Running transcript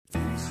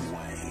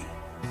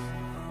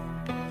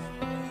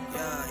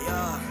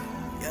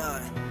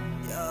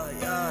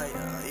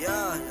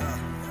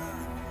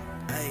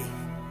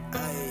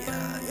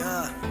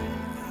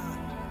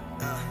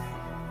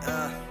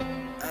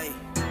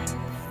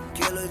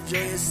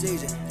Jr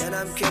season, and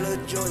I'm Killa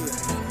Jr.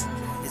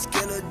 It's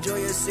Killa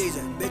Jr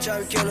season, bitch,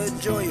 I'm Killa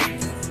Jr.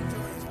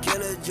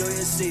 Killa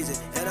Jr season,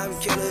 and I'm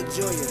Killa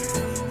Jr.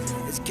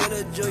 It's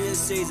Killa Jr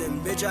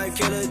season, bitch, I'm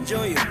Killa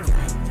Jr.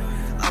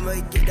 I'ma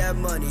get that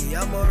money,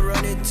 I'ma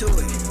run into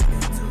it.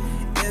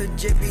 If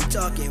Jip be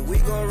talking, we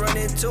gon' run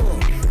into him.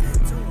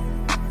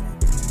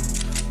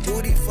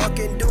 Booty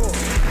fucking do him.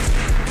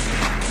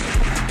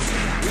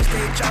 We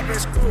stay chopping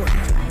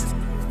screwing.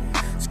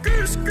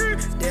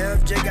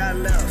 Damn, Jay got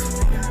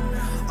left.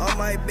 All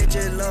my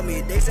bitches love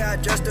me, they say I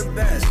dress the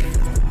best.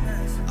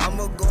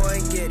 I'ma go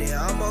and get it,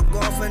 I'ma go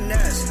and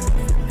finesse.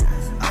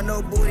 I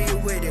know booty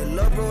with it,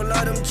 love bro,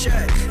 love them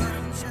checks.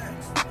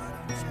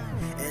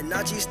 And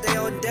Nachi stay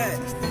on deck.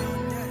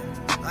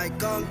 I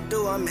come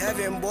through, I'm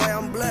heaven, boy,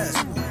 I'm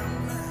blessed.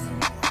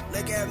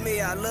 Look at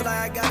me, I look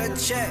like I got a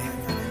check.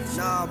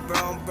 Nah, bro,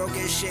 I'm broke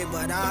as shit,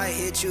 but I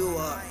hit you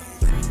up.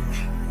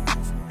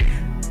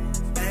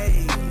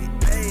 Hey,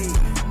 hey.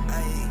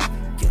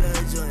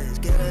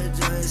 Killa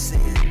Jr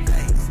season,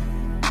 ayy.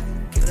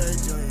 Killa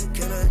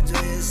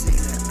Jr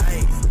season,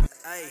 ayy.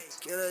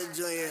 Killa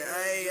Jr,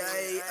 ayy.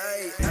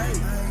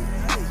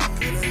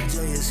 Killa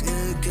Jr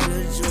season, Killa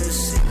Jr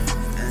season,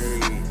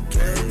 ayy.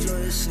 Killa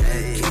Jr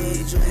season, Killa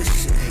Jr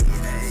season,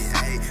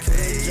 ayy.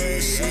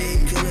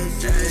 Killa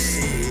Jr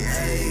season,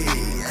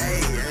 ayy.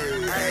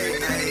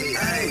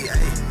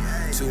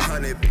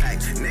 200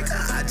 packs, nigga,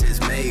 I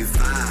just made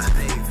 5.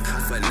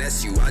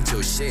 Finesse you out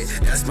your shit,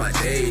 that's my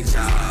day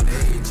job.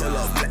 Pull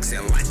up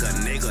flexing like a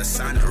nigga,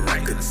 sign a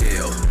record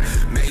deal.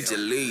 Major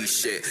league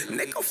shit,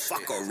 nigga,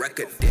 fuck a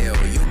record deal.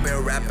 You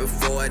been rapping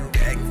for a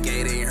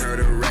decade, ain't heard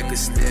a record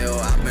still.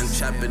 I been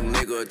trapping,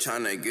 nigga,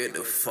 tryna get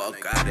the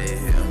fuck out of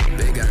here.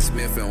 Big ass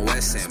Smith and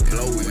Wesson,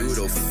 blow you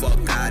the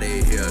fuck out of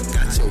here.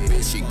 Got your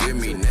bitch, she give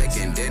me neck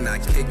and then I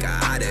kick her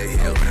out of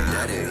here.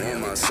 Devil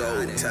on my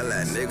soul, tell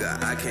that nigga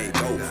I can't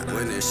go.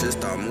 When this shit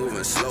start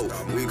moving slow,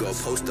 we go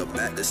post up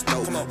at the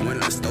stove. When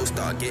the stove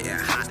start getting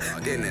hot,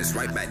 then it's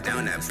right back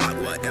down that block.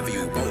 Whatever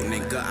you want,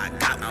 nigga, I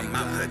got. I'm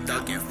out here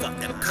thugging, fuck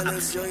them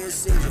cops. Killa Jr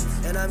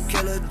season, and I'm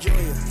Killa Jr.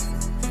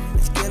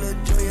 It's Killa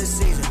Jr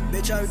season,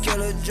 bitch, I'm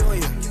Killa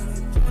Jr.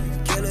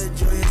 Killa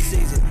Jr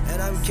season,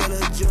 and I'm Killa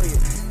Jr.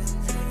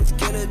 It's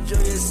Killa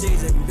Jr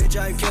season, bitch,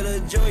 I'm Killa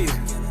Jr.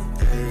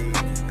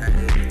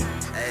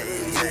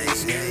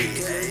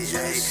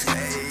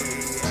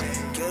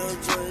 Killa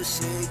Jr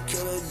season,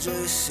 Killa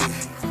Jr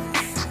season.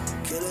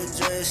 Killa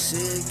Jr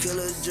season,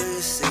 Killa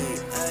Jr season,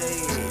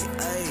 ayy.